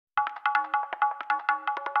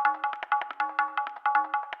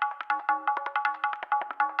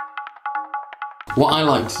What I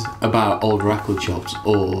liked about old record shops,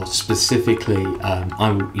 or specifically,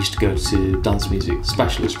 I used to go to dance music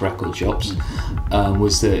specialist record shops,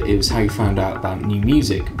 was that it was how you found out about new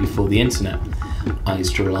music before the internet. I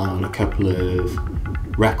used to rely on a couple of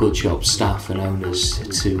record shop staff and owners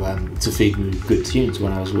to feed me with good tunes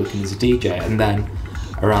when I was working as a DJ, and then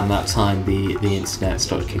around that time the internet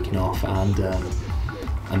started kicking off, and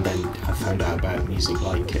then I found out about music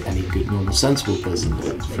like any good normal sensible person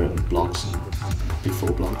would, from blogs and before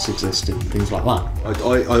blogs existed and things like that.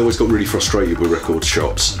 I always got really frustrated with record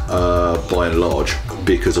shops by and large,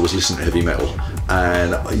 because I was listening to heavy metal,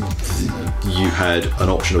 and you had an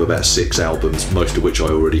option of about 6 albums, most of which I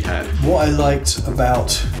already had. What I liked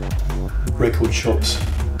about record shops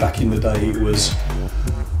back in the day was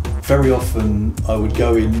very often I would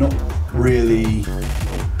go in not really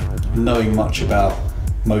knowing much about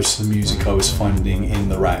most of the music I was finding in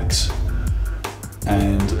the racks,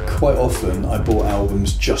 and quite often I bought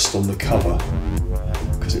albums just on the cover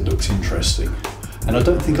because it looks interesting, and I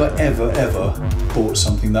don't think I ever bought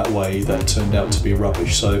something that way that turned out to be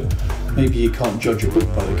rubbish. So maybe you can't judge a book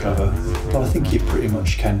by the cover, but I think you pretty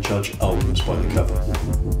much can judge albums by the cover.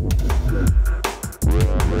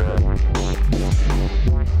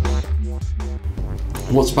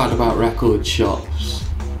 What's bad about record shops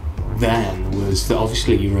then was that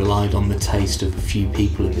obviously you relied on the taste of a few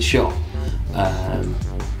people in the shop,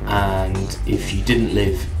 and if you didn't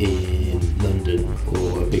live in London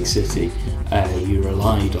or a big city, you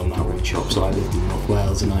relied on that one shop. So I lived in North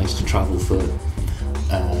Wales, and I used to travel for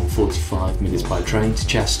 45 minutes by train to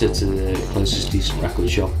Chester, to the closest decent record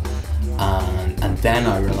shop, and then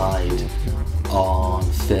I relied on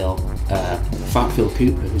Fat Phil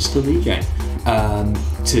Cooper, who's still DJing,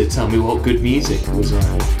 to tell me what good music was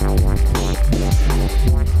around.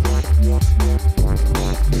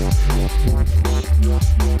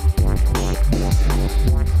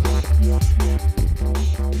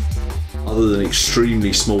 Other than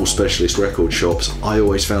extremely small specialist record shops, I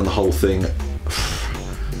always found the whole thing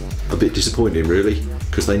a bit disappointing, really,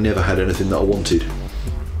 because they never had anything that I wanted.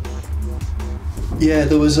 Yeah,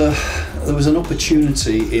 there was an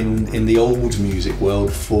opportunity in the old music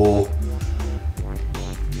world for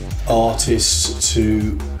artists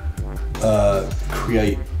to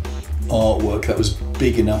create artwork that was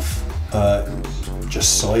big enough,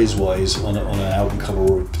 just size-wise, on an album cover,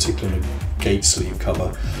 or particularly on a gate sleeve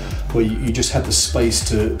cover, where you just had the space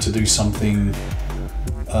to do something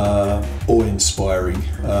awe-inspiring,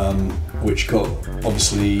 which got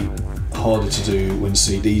obviously harder to do when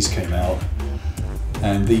CDs came out.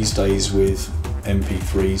 And these days with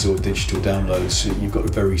mp3s or digital downloads, you've got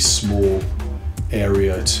a very small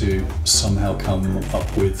area to somehow come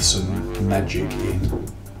up with some magic in.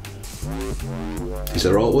 Is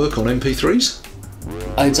there artwork on mp3s?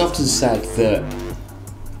 It's often said that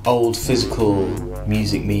old physical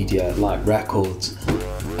music media, like records,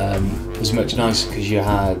 was much nicer because you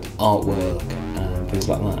had artwork and things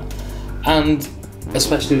like that. And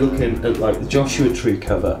especially looking at like the Joshua Tree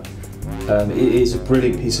cover, it is a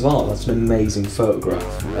brilliant piece of art. That's an amazing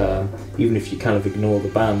photograph. Even if you kind of ignore the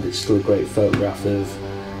band, it's still a great photograph of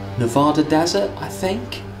Nevada desert, I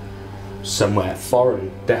think. Somewhere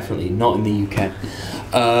foreign, definitely not in the UK.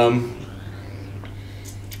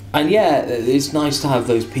 And yeah, it's nice to have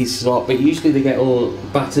those pieces of art, but usually they get all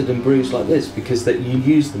battered and bruised like this because that you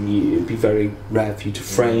use them. It'd be very rare for you to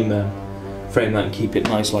frame that and keep it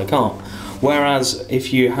nice like art. Whereas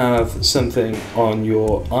if you have something on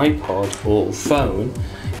your iPod or phone,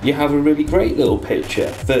 you have a really great little picture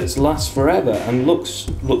that lasts forever and looks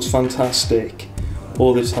fantastic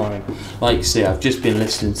all the time. Like you see, I've just been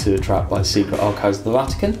listening to a track by Secret Archives of the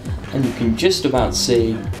Vatican, and you can just about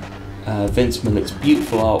see Vince Millet's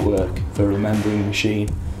beautiful artwork for Remembering Machine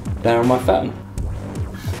there on my phone.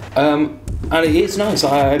 And it is nice.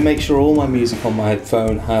 I make sure all my music on my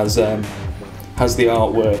phone has the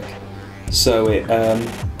artwork, so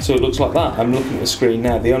it looks like that. I'm looking at the screen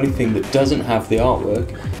now. The only thing that doesn't have the artwork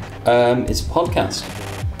is a podcast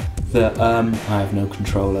that I have no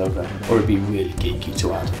control over, or it'd be really geeky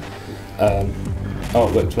to add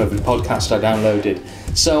artwork to every podcast I downloaded.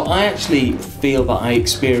 So I actually feel that I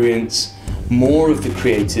experience more of the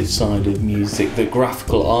creative side of music, the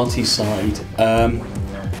graphical arty side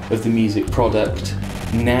of the music product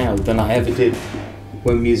now than I ever did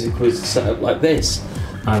when music was set up like this.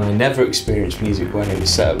 And I never experienced music when it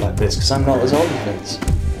was set up like this because I'm not as old as Vince.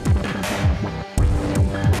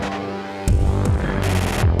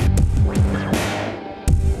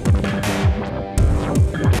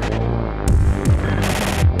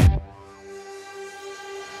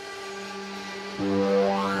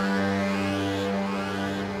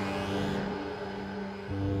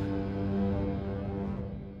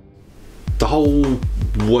 whole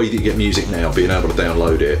way that you get music now, being able to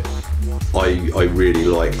download it, I really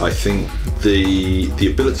like. I think the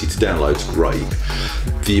ability to download is great.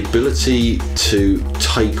 The ability to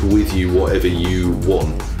take with you whatever you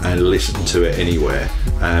want and listen to it anywhere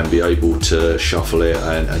and be able to shuffle it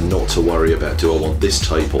and not to worry about, do I want this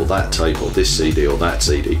tape or this CD or that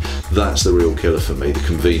CD. That's the real killer for me, the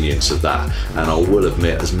convenience of that. And I will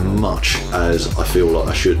admit, as much as I feel like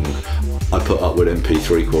I shouldn't, I put up with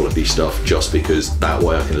MP3 quality stuff just because that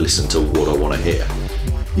way I can listen to what I want to hear.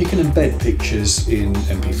 You can embed pictures in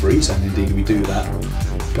mp3s, and indeed we do that,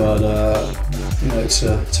 but you know, it's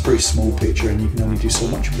a very small picture and you can only do so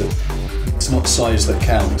much with it. It's not size that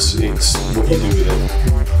counts, it's what you do with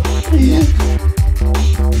it. Yeah.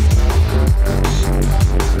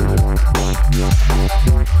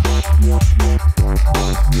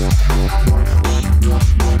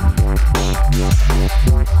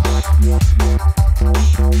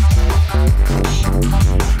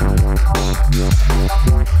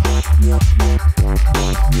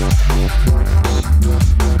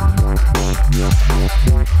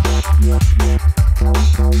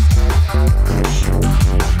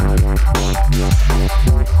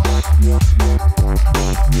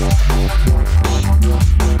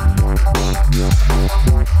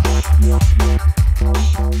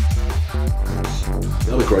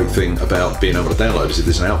 Thing about being able to download is if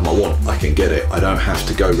there's an album I want, I can get it. I don't have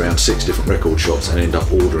to go around 6 different record shops and end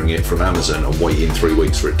up ordering it from Amazon and waiting 3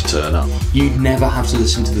 weeks for it to turn up. You'd never have to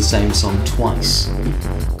listen to the same song twice.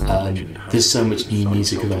 There's so much new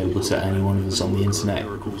music available to any one of us on the internet.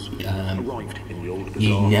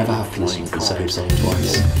 You never have to listen to the same song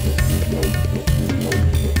twice.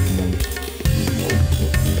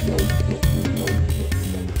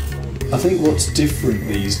 I think what's different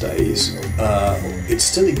these days, it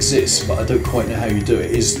still exists, but I don't quite know how you do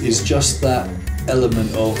it, is just that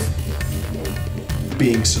element of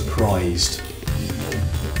being surprised.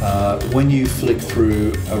 When you flick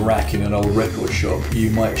through a rack in an old record shop, you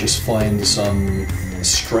might just find some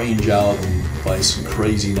strange album by some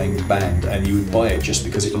crazy named band, and you would buy it just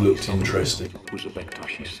because it looked interesting.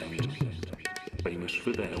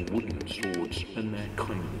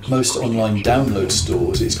 Most online download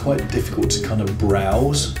stores, it's quite difficult to kind of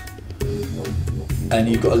browse, and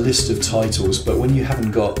you've got a list of titles, but when you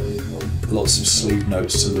haven't got lots of sleeve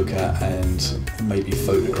notes to look at and maybe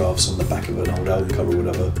photographs on the back of an old album cover or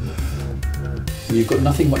whatever, you've got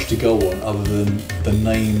nothing much to go on other than the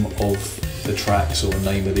name of the tracks or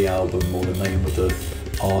the name of the album or the name of the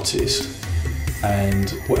artist and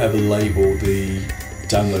whatever label the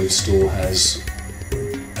download store has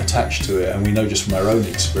attached to it. And we know just from our own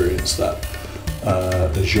experience that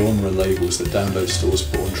the genre labels that download stores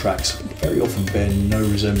put on tracks very often bear no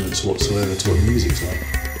resemblance whatsoever to what the music's like.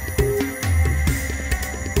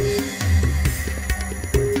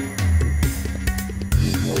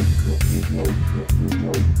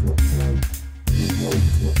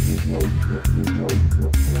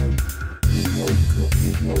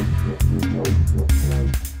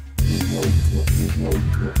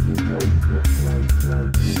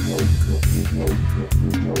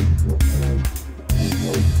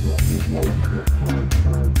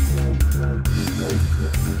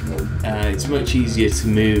 It's much easier to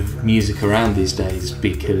move music around these days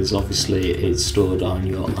because obviously it's stored on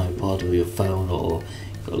your iPod or your phone or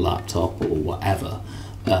your laptop or whatever.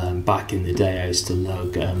 Back in the day I used to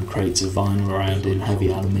lug crates of vinyl around in heavy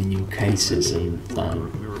aluminium cases and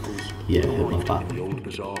yeah, hit my back.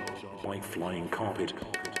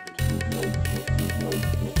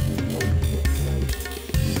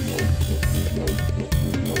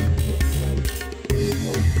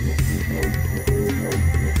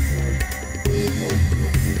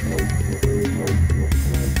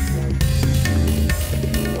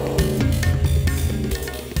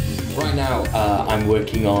 Right now I'm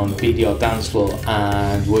working on VDR Dance Floor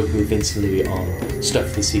and working with Vince and Louis on Stuff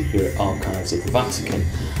for the Secret Archives of the Vatican.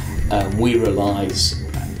 We rely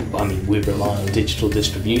on digital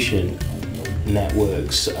distribution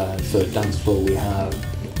networks. For Dance Floor we have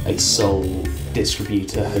a sole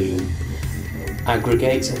distributor who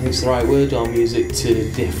aggregates, I think is the right word, our music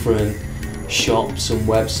to different shops and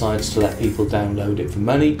websites to let people download it for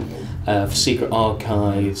money. For Secret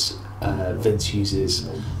Archives, Vince uses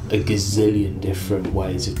a gazillion different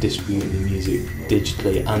ways of distributing the music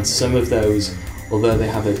digitally, and some of those, although they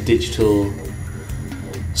have a digital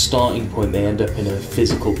starting point, they end up in a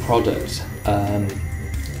physical product, and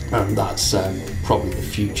that's probably the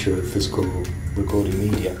future of physical recording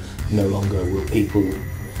media. No longer will people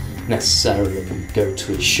necessarily go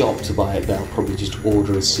to a shop to buy it, they'll probably just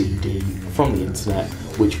order a CD from the internet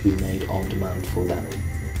which will be made on demand for them.